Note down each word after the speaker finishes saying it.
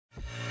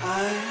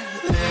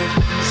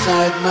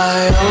inside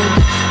my own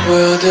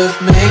world of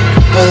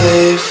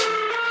make-believe.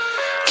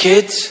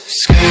 Kids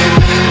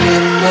screaming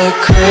in the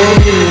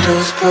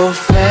cradles,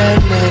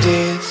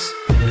 profanities.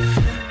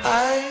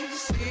 I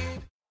see.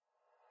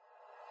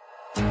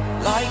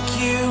 Like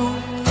you,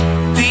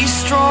 be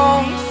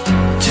strong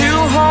to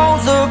hold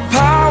the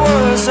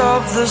powers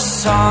of the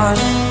sun.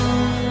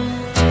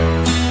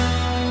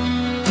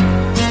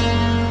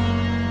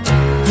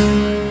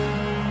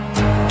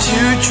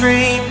 To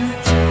dream,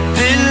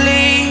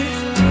 believe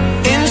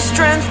in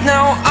strength.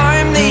 Now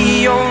I'm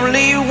the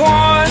only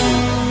one,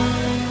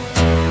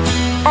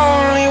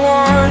 only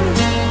one.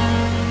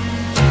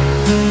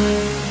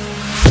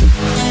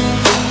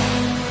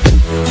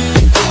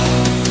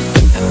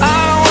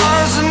 I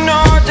was an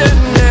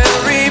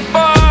ordinary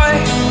boy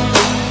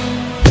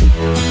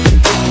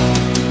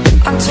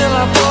until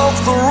I broke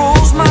the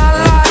rules. My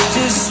life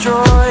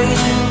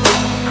destroyed,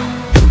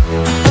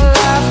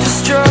 life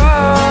destroyed.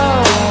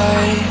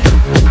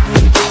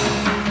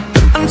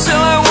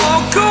 Until I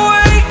walk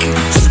awake,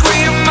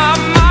 scream my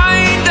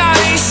mind,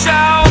 I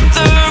shout,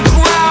 the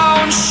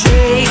ground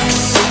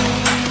shakes.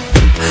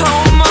 How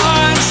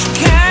much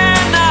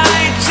can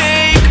I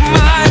take?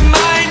 My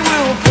mind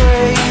will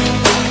break.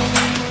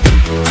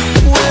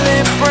 Will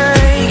it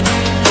break?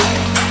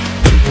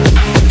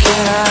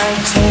 Can I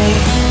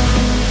take?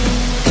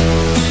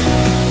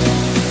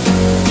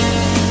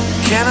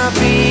 Can I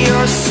be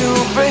your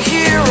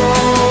superhero?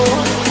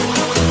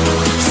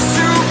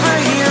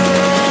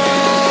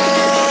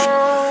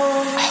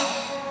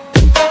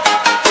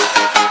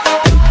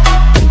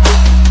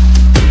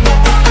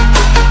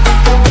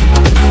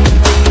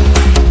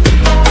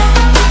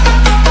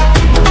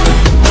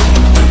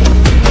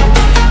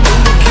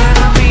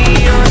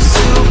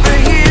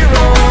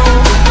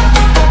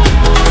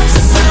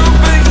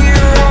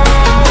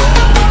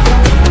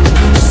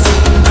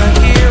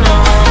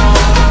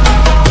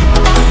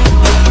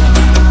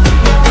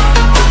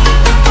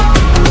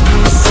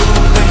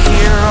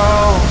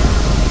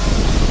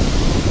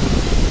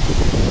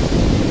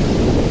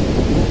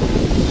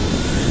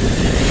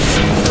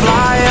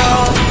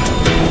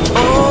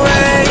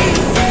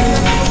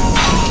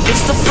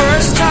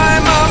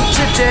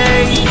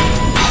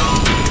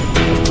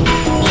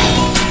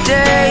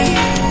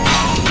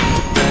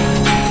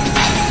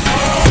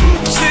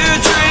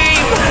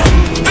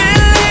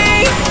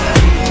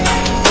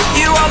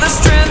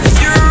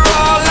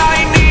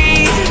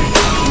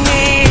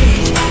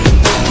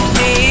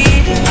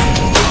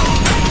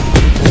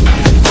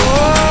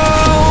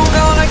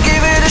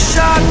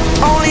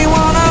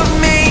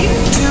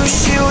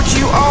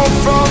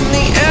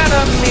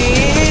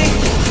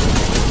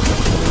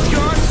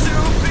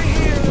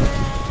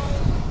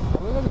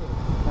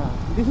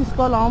 This is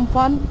called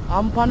Amphan.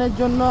 আমফানের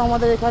জন্য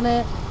আমাদের এখানে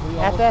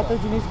এত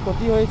জিনিস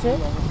ক্ষতি হয়েছে।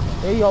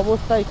 এই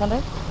অবস্থা এখানে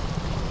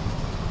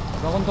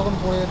যখন তখন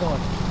পড়ে যেতে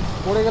পারে,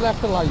 পড়ে গেলে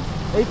একটা লাইফ।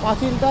 এই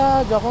পাঁচিলটা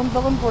যখন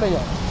তখন পড়ে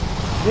যায়,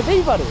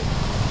 যেতেই পারে।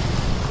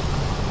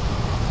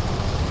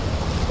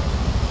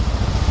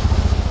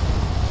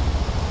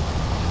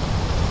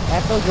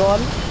 এত জল,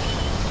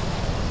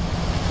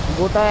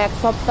 গোটা এক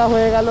সপ্তাহ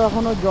হয়ে গেল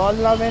এখনো জল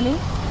নামেনি।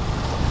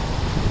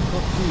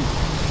 সত্যি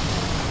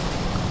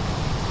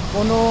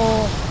কোনো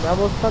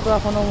ব্যবস্থা তো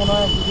এখনো মনে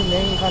হয় কিছু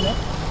নেই এখানে,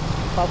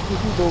 সব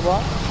কিছু ডোবা।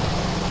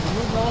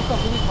 ব্যবস্থা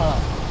খুবই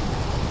খারাপ।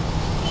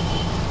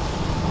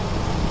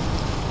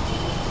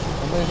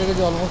 আমরা এসে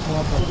গেছি অলমোস্ট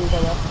সমাপ্ত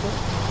যাচ্ছে।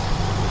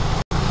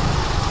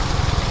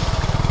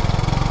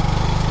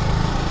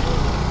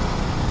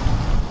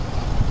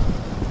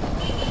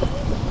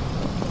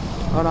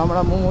 আর আমরা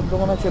মোমোর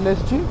দোকানে চলে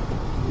এসেছি,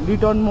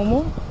 লিটন মোমো।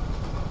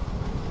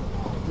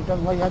 লিটন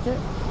ভাই আছে?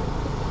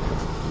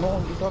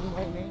 লিটন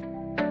ভাই নেই।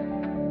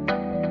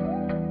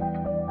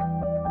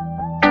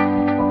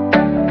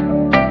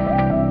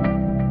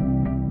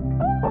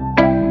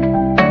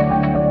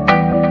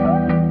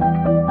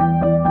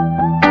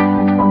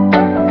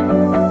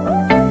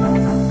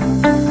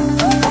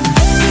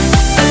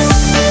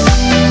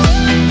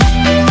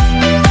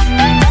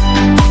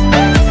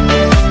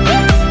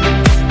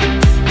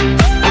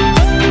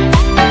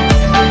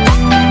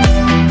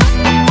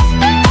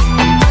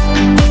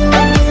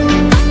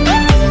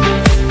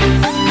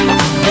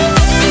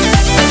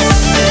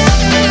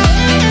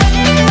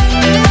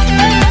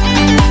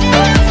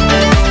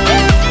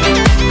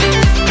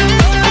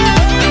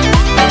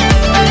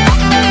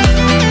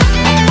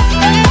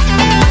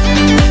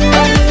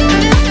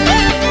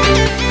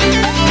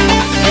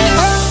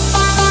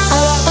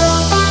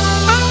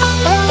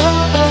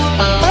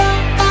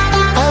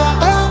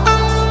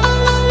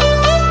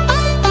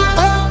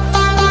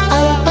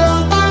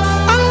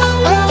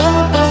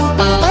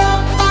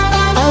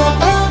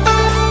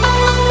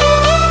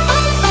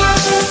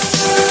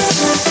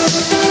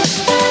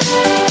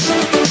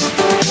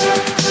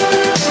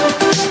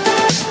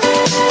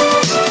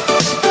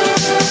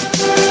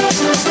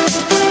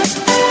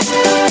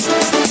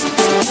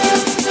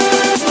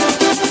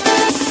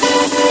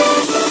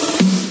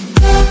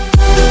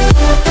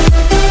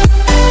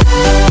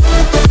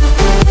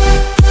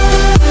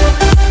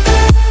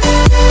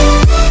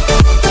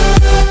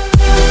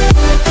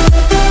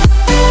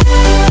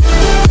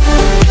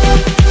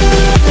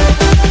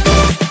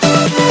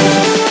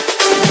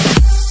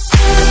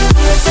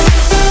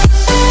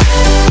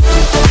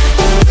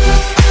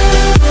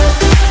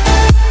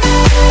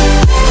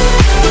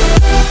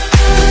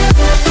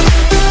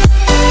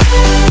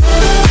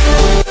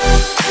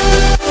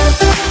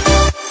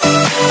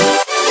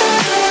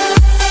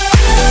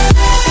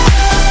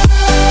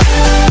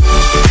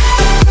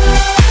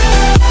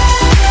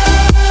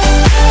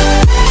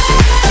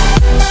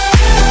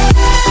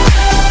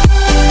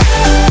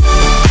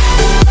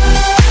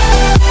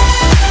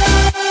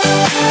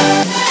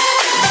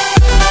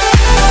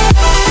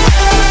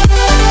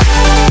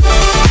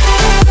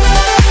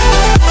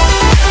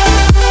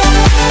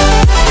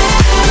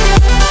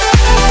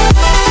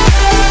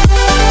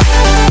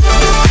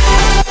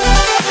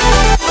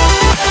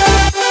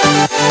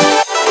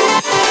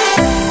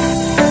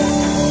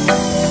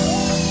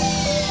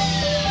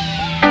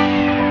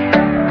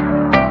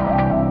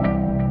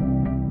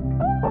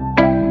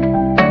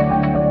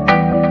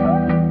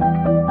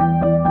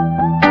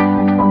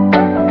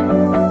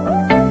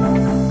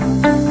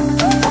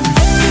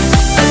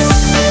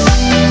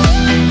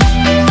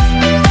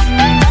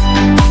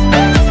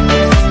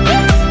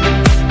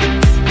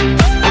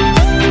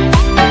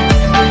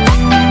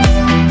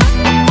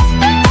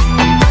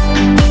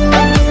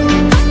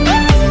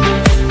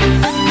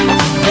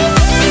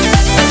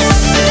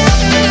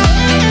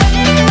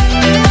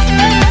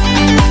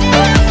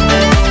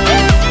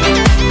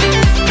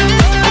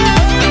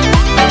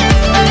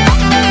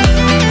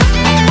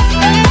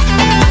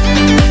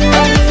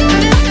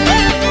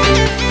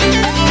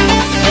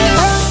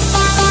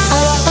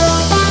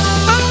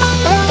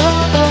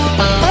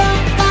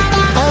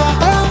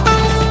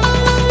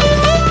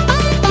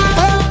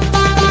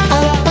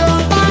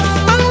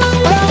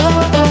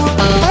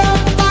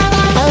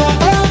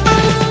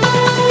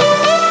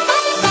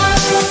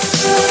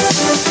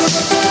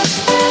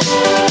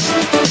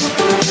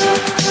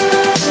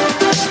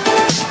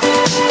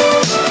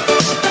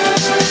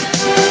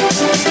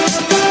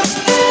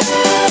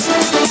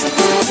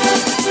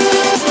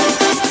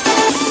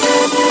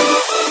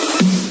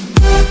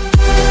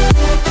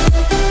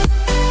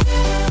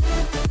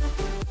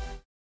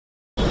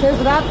 শেষ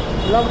রাত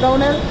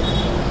লকডাউনের।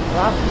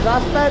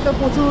 রাস্তায় তো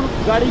প্রচুর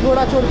গাড়ি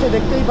ঘোড়া চলছে,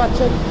 দেখতেই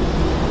পাচ্ছেন।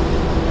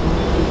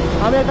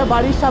 আমি একটা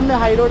বাড়ির সামনে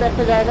হাই রোড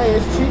একটা জায়গায়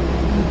এসেছি,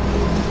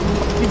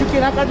 কিছু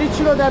কেনাকাটি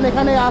ছিল, দেন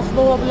এখানে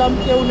আসবো ভাবলাম,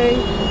 কেউ নেই,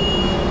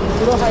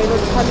 পুরো হাই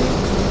রোড খালি।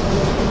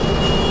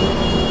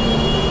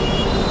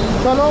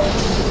 চলো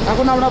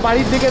এখন আমরা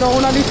বাড়ির দিকে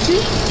রওনা দিচ্ছি,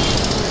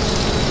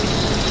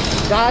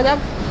 যাওয়া যাক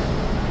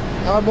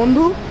আমার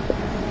বন্ধু,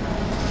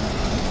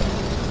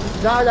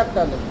 যাওয়া যাক।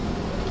 তাহলে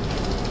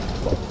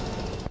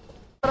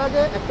তার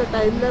আগে একটা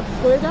টাইম ল্যাপস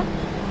হয়ে যাক।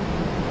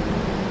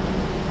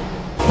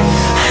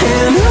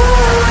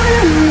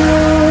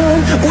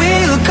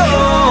 We'll go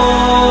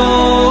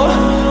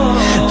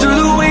through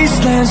the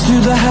wastelands,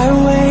 through the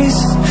highways,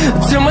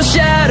 till my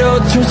shadow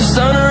turns to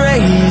sun rays.